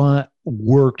 what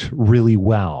worked really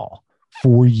well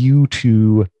for you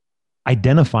to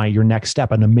identify your next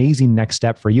step, an amazing next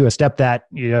step for you, a step that,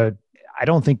 I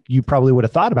don't think you probably would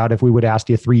have thought about if we would have asked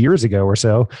you 3 years ago or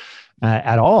so.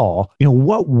 At all,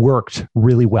 what worked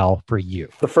really well for you?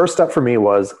 The first step for me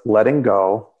was letting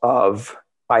go of,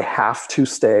 I have to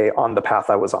stay on the path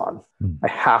I was on. I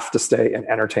have to stay in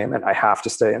entertainment. I have to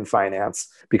stay in finance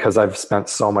because I've spent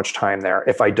so much time there.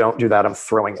 If I don't do that, I'm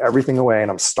throwing everything away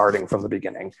and I'm starting from the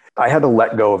beginning. I had to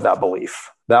let go of that belief.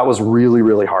 That was really,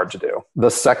 really hard to do. The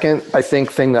second, I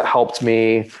think, thing that helped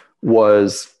me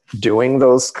was doing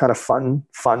those kind of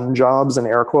fun jobs in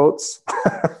air quotes.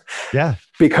 Yeah.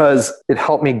 Because it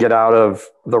helped me get out of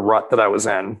the rut that I was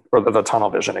in, or the tunnel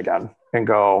vision again, and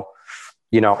go,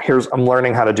 I'm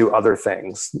learning how to do other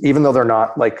things, even though they're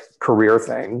not like career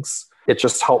things. It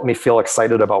just helped me feel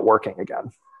excited about working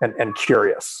again and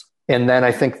curious. And then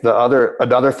I think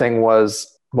another thing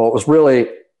was, it was really,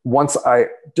 once I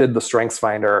did the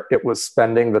StrengthsFinder, it was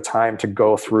spending the time to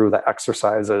go through the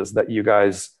exercises that you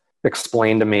guys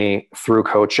explained to me through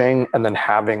coaching, and then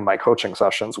having my coaching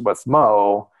sessions with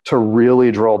Mo to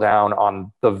really drill down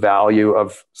on the value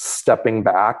of stepping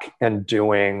back and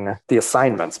doing the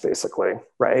assignments, basically,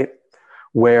 right?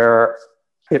 Where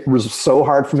it was so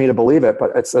hard for me to believe it,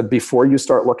 but it said, before you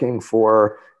start looking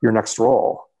for your next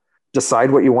role,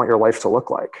 decide what you want your life to look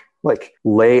like. Like,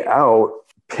 lay out,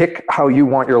 pick how you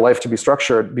want your life to be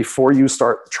structured before you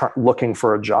start looking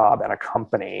for a job and a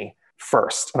company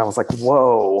first. And I was like,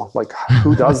 whoa, like,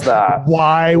 who does that?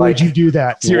 Why would you do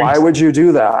that? Seriously. Why would you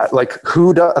do that? Like,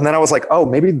 who does? And then I was like, oh,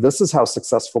 maybe this is how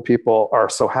successful people are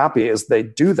so happy, is they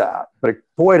do that. But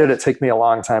boy, did it take me a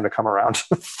long time to come around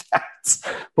to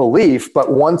that belief.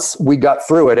 But once we got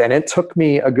through it, and it took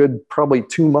me a good probably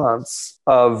 2 months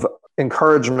of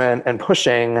encouragement and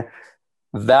pushing,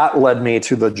 that led me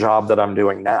to the job that I'm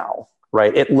doing now.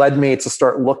 Right. It led me to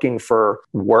start looking for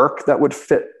work that would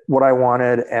fit what I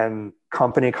wanted and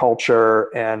company culture.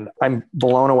 And I'm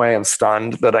blown away and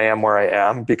stunned that I am where I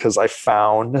am, because I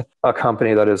found a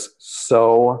company that is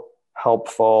so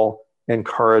helpful,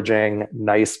 encouraging,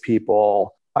 nice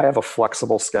people. I have a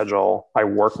flexible schedule. I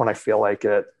work when I feel like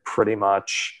it, pretty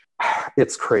much.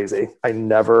 It's crazy. I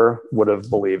never would have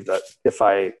believed it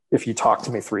if you talked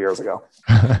to me 3 years ago.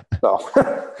 So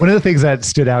one of the things that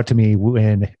stood out to me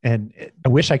and I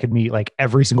wish I could meet like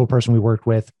every single person we worked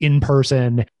with in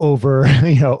person over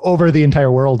the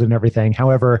entire world and everything.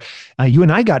 However, you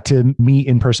and I got to meet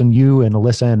in person. You and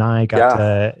Alyssa and I got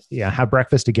to have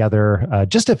breakfast together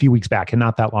just a few weeks back, and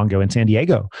not that long ago, in San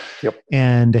Diego. Yep.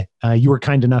 And you were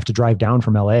kind enough to drive down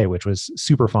from LA, which was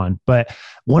super fun. But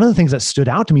one of the things that stood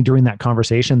out to me during that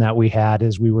conversation that we had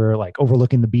is we were like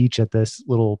overlooking the beach at this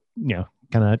little,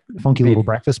 kind of funky little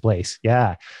breakfast place.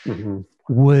 Yeah.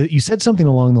 Mm-hmm. You said something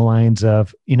along the lines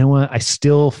of, I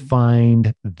still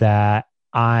find that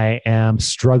I am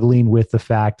struggling with the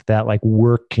fact that like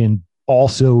work can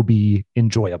also be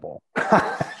enjoyable.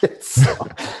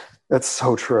 It's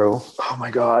so true. Oh my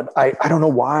God. I don't know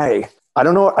why. I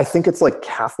don't know. I think it's like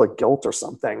Catholic guilt or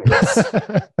something.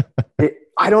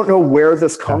 I don't know where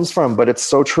this comes from, but it's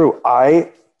so true.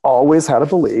 I always had a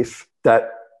belief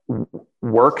that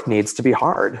work needs to be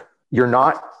hard.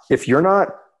 If you're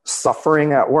not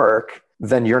suffering at work,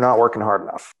 then you're not working hard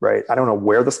enough, right? I don't know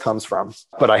where this comes from,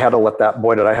 but I have to let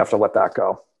that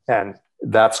go. And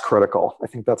that's critical. I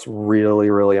think that's really,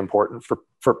 really important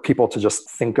for people to just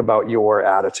think about your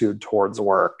attitude towards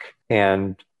work.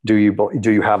 And do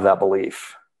you have that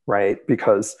belief, right?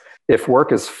 Because if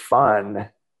work is fun,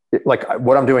 like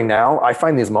what I'm doing now, I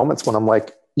find these moments when I'm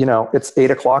like, it's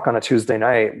 8:00 on a Tuesday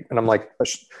night, and I'm like,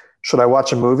 should I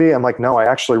watch a movie? I'm like, no, I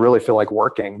actually really feel like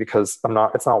working, because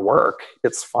it's not work.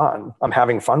 It's fun. I'm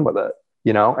having fun with it,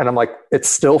 and I'm like, it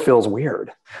still feels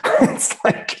weird. It's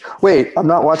like, wait, I'm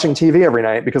not watching TV every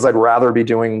night because I'd rather be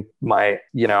doing my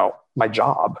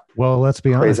job. Well, let's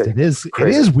be honest. It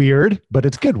is weird, but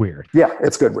it's good weird. Yeah,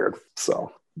 it's good weird.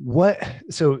 So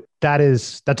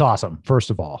that's awesome. First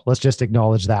of all, let's just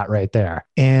acknowledge that right there.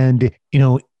 And,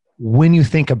 when you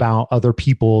think about other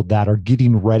people that are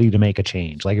getting ready to make a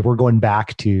change, like if we're going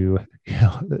back to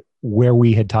where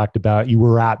we had talked about you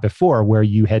were at before, where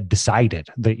you had decided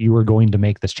that you were going to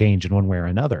make this change in one way or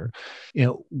another,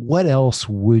 what else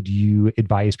would you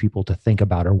advise people to think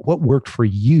about, or what worked for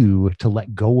you to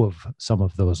let go of some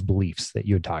of those beliefs that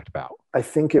you had talked about? I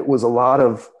think it was a lot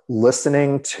of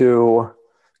listening to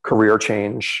career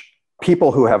change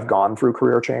people who have gone through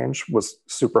career change was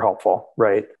super helpful,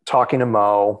 right? Talking to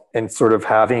Mo and sort of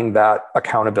having that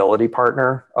accountability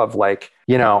partner of like,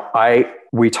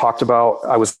 we talked about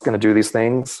I was going to do these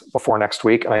things before next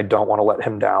week, and I don't want to let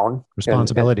him down.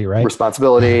 Responsibility, right?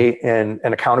 Responsibility and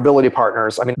accountability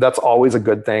partners. I mean, that's always a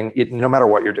good thing, no matter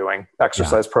what you're doing.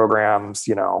 Exercise programs,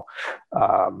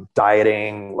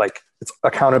 dieting, like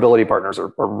accountability partners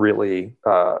are really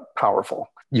powerful.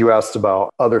 You asked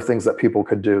about other things that people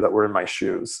could do that were in my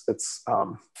shoes. It's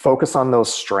focus on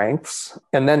those strengths,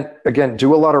 and then again,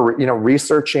 do a lot of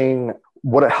researching.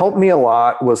 What helped me a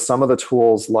lot was some of the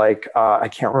tools like, I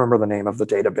can't remember the name of the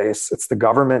database. It's the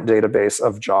government database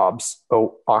of jobs.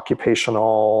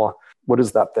 Occupational, what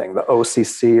is that thing? The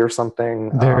OCC or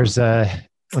something? There's,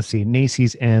 let's see,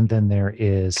 NACES, and then there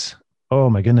is, oh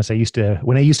my goodness,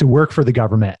 when I used to work for the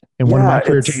government, and one of my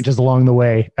career changes along the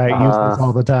way, I use this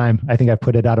all the time. I think I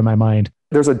put it out of my mind.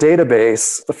 There's a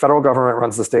database, the federal government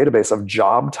runs this database of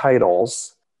job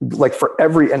titles, like for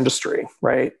every industry,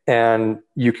 right? And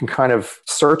you can kind of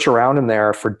search around in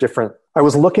there for I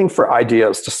was looking for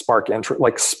ideas to spark interest,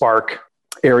 like spark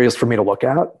areas for me to look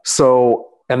at. So,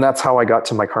 and that's how I got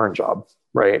to my current job,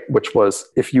 right? Which was,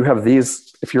 if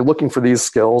you're looking for these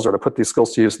skills or to put these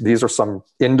skills to use, these are some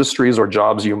industries or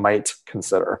jobs you might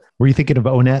consider. Were you thinking of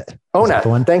ONET?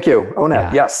 ONET, thank you.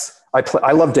 ONET, yes.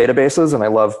 I love databases and I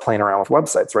love playing around with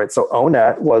websites, right? So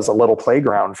ONET was a little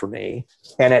playground for me,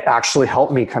 and it actually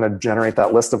helped me kind of generate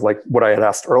that list of like what I had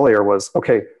asked earlier was,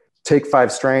 okay, take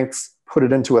 5 strengths, put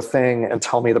it into a thing and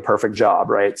tell me the perfect job,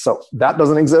 right? So that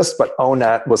doesn't exist, but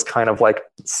ONET was kind of like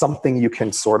something you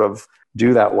can sort of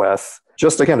do that with.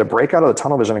 Just again, to break out of the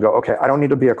tunnel vision and go, okay, I don't need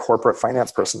to be a corporate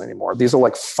finance person anymore. These are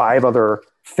like 5 other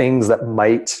things that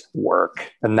might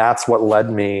work. And that's what led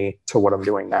me to what I'm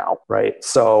doing now, right?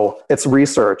 So it's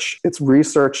research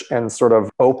and sort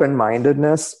of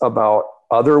open-mindedness about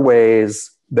other ways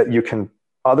that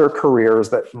other careers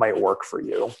that might work for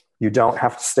you. You don't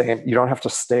have to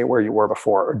stay where you were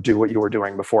before or do what you were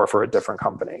doing before for a different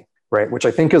company, right? Which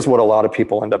I think is what a lot of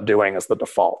people end up doing as the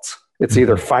default. It's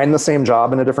either find the same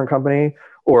job in a different company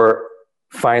or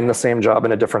find the same job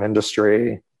in a different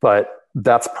industry, but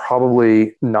that's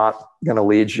probably not going to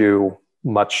lead you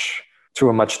to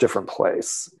a much different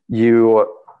place. You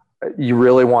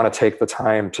really want to take the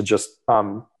time to just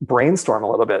brainstorm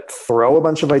a little bit, throw a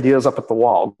bunch of ideas up at the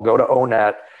wall, go to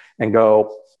ONET and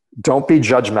go, don't be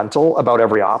judgmental about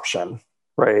every option,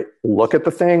 right? Look at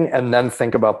the thing and then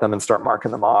think about them and start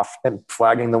marking them off and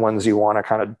flagging the ones you want to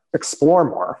kind of explore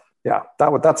more. Yeah,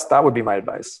 that would be my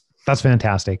advice. That's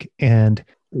fantastic. And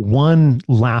one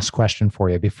last question for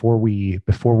you before we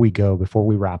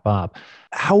wrap up.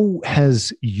 How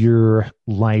has your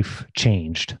life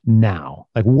changed now?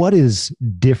 Like, what is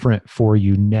different for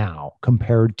you now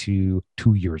compared to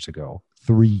 2 years ago,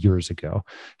 3 years ago?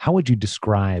 How would you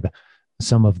describe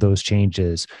some of those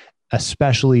changes,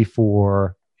 especially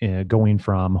for going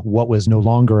from what was no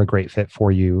longer a great fit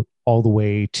for you all the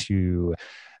way to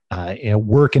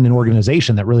work in an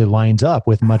organization that really lines up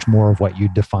with much more of what you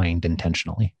defined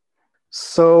intentionally?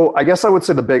 So I guess I would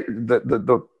say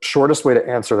the shortest way to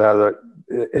answer that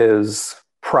is,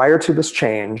 prior to this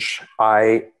change,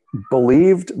 I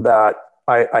believed that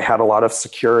I had a lot of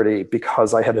security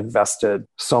because I had invested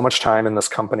so much time in this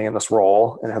company and this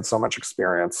role and had so much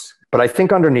experience. But I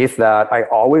think underneath that, I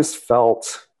always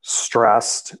felt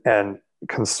stressed and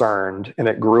concerned, and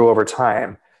it grew over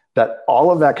time, that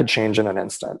all of that could change in an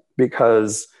instant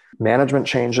because management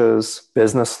changes,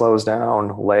 business slows down,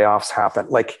 layoffs happen.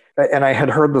 And I had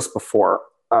heard this before,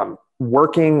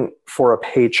 working for a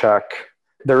paycheck,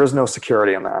 there is no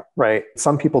security in that, right?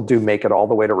 Some people do make it all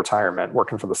the way to retirement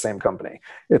working for the same company.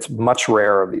 It's much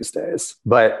rarer these days.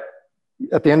 But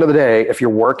at the end of the day, if you're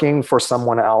working for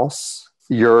someone else,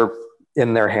 you're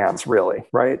in their hands, really,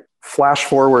 right? Flash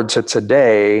forward to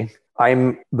today,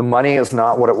 the money is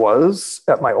not what it was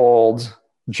at my old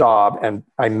job, and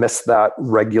I miss that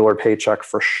regular paycheck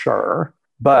for sure.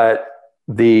 But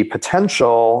the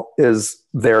potential is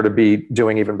there to be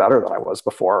doing even better than I was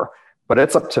before. But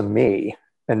it's up to me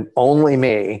and only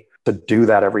me to do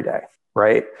that every day,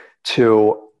 right?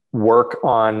 To work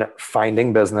on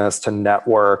finding business, to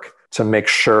network, to make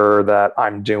sure that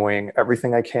I'm doing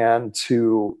everything I can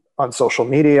on social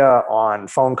media, on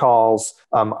phone calls,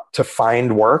 to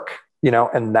find work,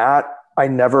 and that I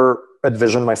never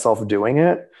envisioned myself doing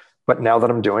it. But now that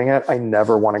I'm doing it, I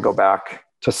never want to go back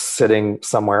to sitting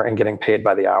somewhere and getting paid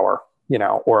by the hour,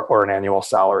 or an annual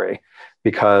salary,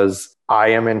 because I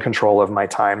am in control of my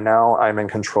time now. I'm in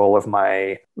control of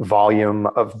my volume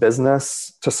of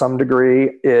business to some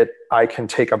degree. I can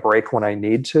take a break when I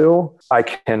need to. I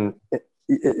can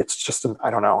it's just, I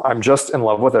don't know. I'm just in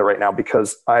love with it right now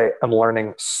because I am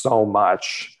learning so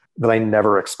much that I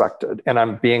never expected. And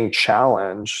I'm being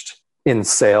challenged in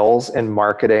sales, in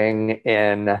marketing,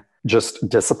 in just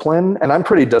discipline. And I'm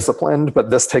pretty disciplined, but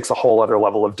this takes a whole other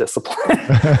level of discipline.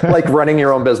 Like running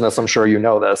your own business, I'm sure you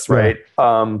know this, right?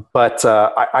 Yeah.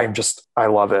 I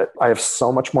love it. I have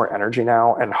so much more energy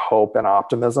now and hope and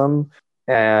optimism.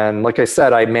 And like I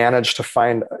said, I managed to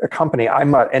find a company.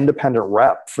 I'm an independent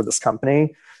rep for this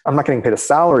company. I'm not getting paid a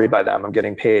salary by them. I'm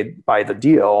getting paid by the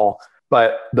deal,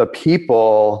 but the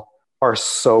people are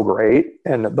so great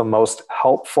and the most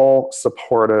helpful,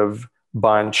 supportive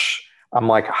bunch. I'm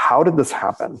like, how did this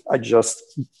happen? I just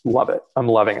love it. I'm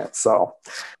loving it. So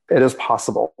it is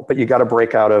possible, but you got to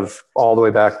break out of all the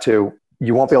way back to,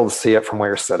 you won't be able to see it from where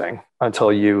you're sitting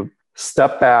until you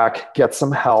step back, get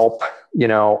some help,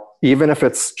 even if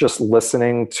it's just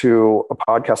listening to a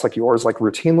podcast like yours, like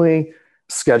routinely,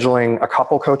 scheduling a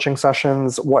couple coaching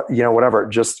sessions, whatever,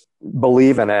 just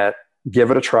believe in it,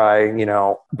 give it a try,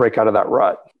 break out of that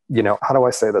rut. How do I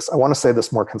say this? I want to say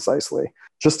this more concisely.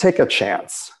 Just take a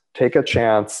chance. Take a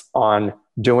chance on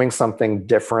doing something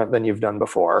different than you've done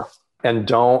before. And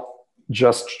don't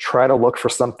just try to look for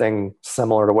something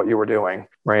similar to what you were doing,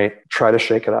 right? Try to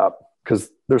shake it up because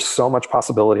there's so much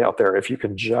possibility out there if you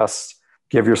can just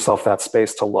give yourself that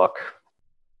space to look.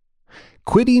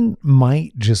 Quitting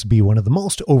might just be one of the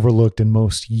most overlooked and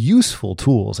most useful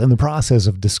tools in the process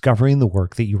of discovering the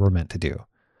work that you were meant to do.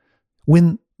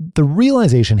 When the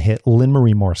realization hit Lynn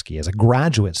Marie Morsky as a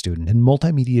graduate student in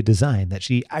multimedia design that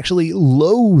she actually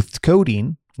loathed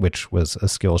coding, which was a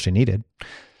skill she needed,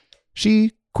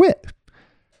 she quit.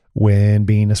 When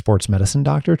being a sports medicine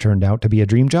doctor turned out to be a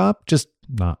dream job, just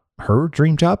not her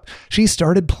dream job, she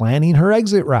started planning her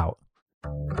exit route.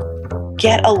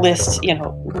 Get a list,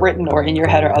 written or in your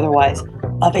head or otherwise,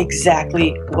 of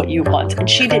exactly what you want. And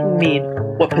she didn't mean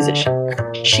what position.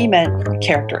 She meant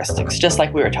characteristics, just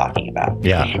like we were talking about.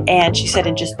 Yeah. And she said,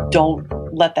 and just don't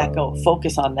let that go.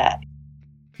 Focus on that.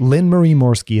 Lynn Marie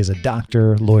Morsky is a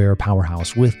doctor, lawyer,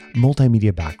 powerhouse with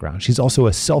multimedia background. She's also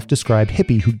a self-described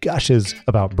hippie who gushes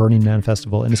about Burning Man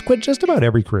Festival and has quit just about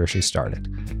every career she started.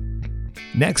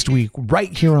 Next week,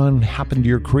 right here on Happened to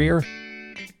Your Career,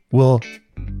 we'll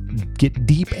get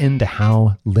deep into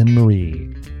how Lynn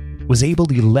Marie was able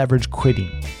to leverage quitting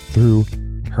through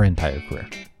her entire career.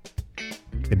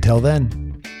 Until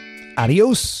then,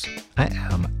 adios. I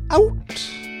am out.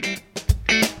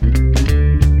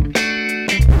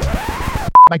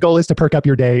 My goal is to perk up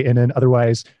your day in an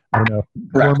otherwise,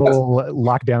 normal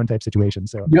lockdown type situation.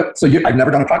 So, yep. So I've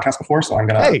never done a podcast before, so I'm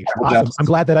gonna. Hey, awesome. I'm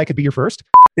glad that I could be your first.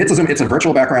 It's a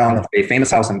virtual background of a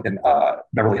famous house in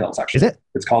Beverly Hills. Actually, is it?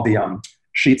 It's called the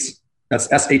Sheets. That's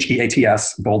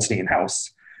SHEATS Goldstein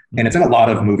House, and it's in a lot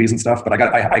of movies and stuff. But I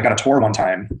got a tour one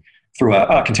time through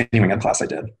a continuing ed class I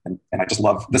did, and I just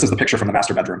love. This is the picture from the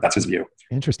master bedroom. That's his view.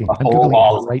 Interesting. A whole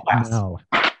wall right now.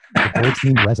 The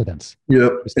Goldstein residence.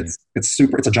 Yep. It's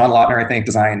super. It's a John Lautner, I think,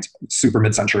 designed super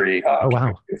mid-century. Oh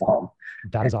wow. Home.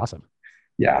 That is awesome.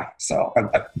 Yeah. So,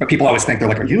 but people always think, they're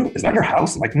like, is that your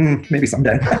house? I'm like, maybe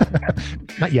someday.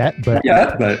 Not yet, but Not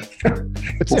yet,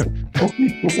 but soon.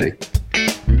 We'll see.